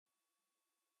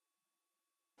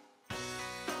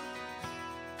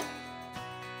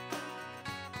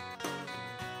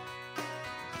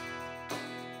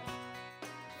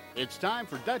It's time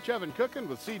for Dutch Oven Cooking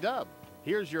with Cee Dub.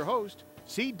 Here's your host,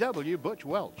 C.W. Butch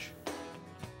Welch.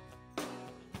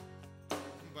 Welcome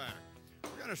back.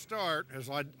 We're going to start, as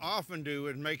I often do,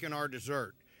 in making our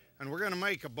dessert. And we're going to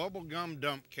make a bubblegum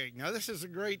dump cake. Now, this is a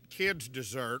great kid's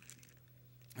dessert.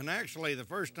 And actually, the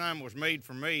first time it was made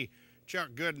for me, Chuck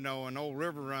Goodnow, an old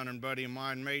river running buddy of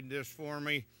mine, made this for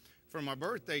me for my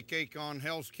birthday cake on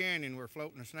Hell's Canyon. We're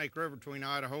floating the Snake River between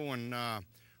Idaho and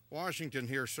Washington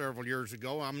here several years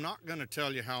ago. I'm not going to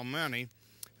tell you how many.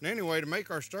 And anyway,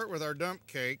 to start with our dump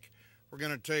cake, we're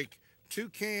going to take 2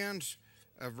 cans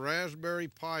of raspberry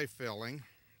pie filling.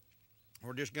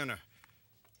 We're just going to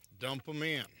dump them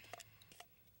in.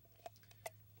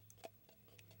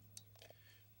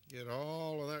 Get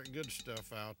all of that good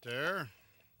stuff out there.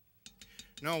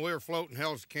 No, we were floating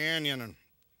Hell's Canyon, and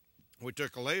we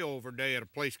took a layover day at a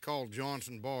place called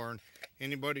Johnson Bar. And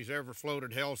anybody's ever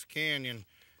floated Hell's Canyon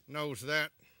knows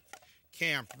that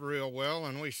camp real well.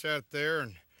 And we sat there,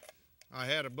 and I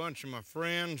had a bunch of my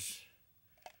friends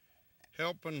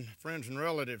and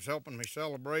relatives helping me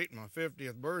celebrate my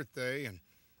 50th birthday, and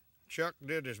Chuck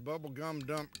did his bubblegum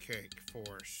dump cake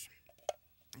for us.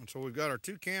 And so we've got our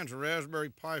 2 cans of raspberry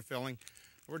pie filling.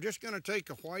 We're just going to take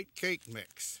a white cake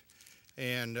mix.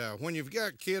 And when you've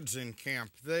got kids in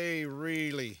camp, they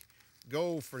really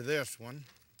go for this one.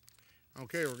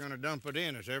 Okay, we're going to dump it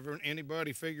in. Has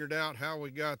anybody figured out how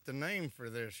we got the name for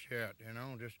this yet? You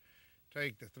know, just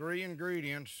take the 3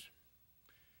 ingredients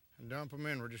and dump them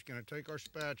in. We're just going to take our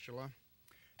spatula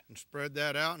and spread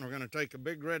that out, and we're going to take a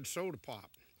big red soda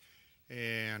pop.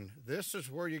 And this is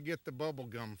where you get the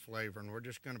bubblegum flavor, and we're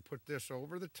just going to put this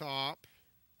over the top,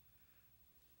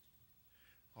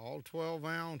 all 12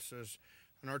 ounces.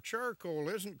 And our charcoal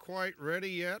isn't quite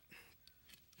ready yet,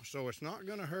 so it's not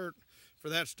going to hurt for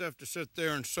that stuff to sit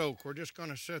there and soak. We're just going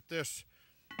to set this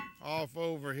off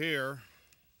over here.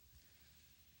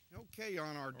 Okay,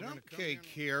 on our dump cake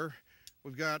here,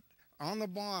 we've got on the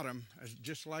bottom,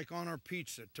 just like on our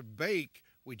pizza, to bake,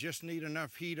 we just need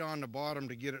enough heat on the bottom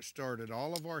to get it started.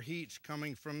 All of our heat's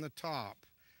coming from the top,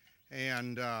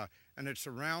 and it's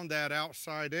around that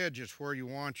outside edge is where you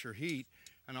want your heat.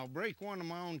 And I'll break one of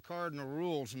my own cardinal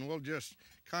rules, and we'll just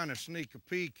kind of sneak a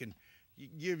peek and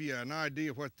give you an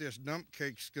idea what this dump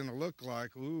cake's going to look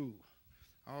like. Ooh,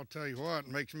 I'll tell you what,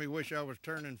 it makes me wish I was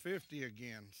turning 50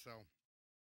 again. So.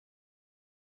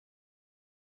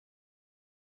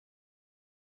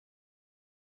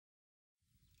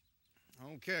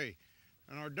 Okay,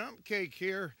 and our dump cake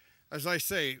here, as I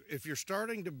say, if you're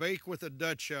starting to bake with a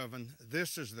Dutch oven,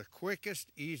 this is the quickest,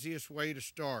 easiest way to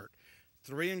start.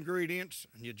 3 ingredients,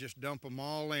 and you just dump them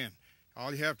all in.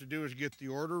 All you have to do is get the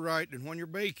order right, and when you're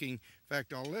baking, in fact,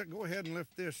 go ahead and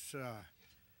lift this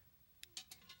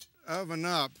oven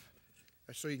up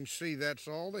so you can see that's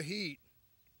all the heat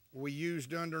we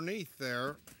used underneath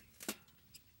there.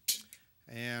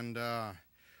 And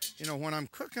you know, when I'm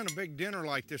cooking a big dinner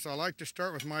like this, I like to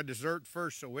start with my dessert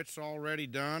first so it's already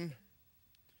done.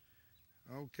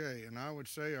 Okay, and I would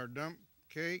say our dump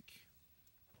cake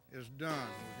is done.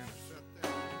 We're going to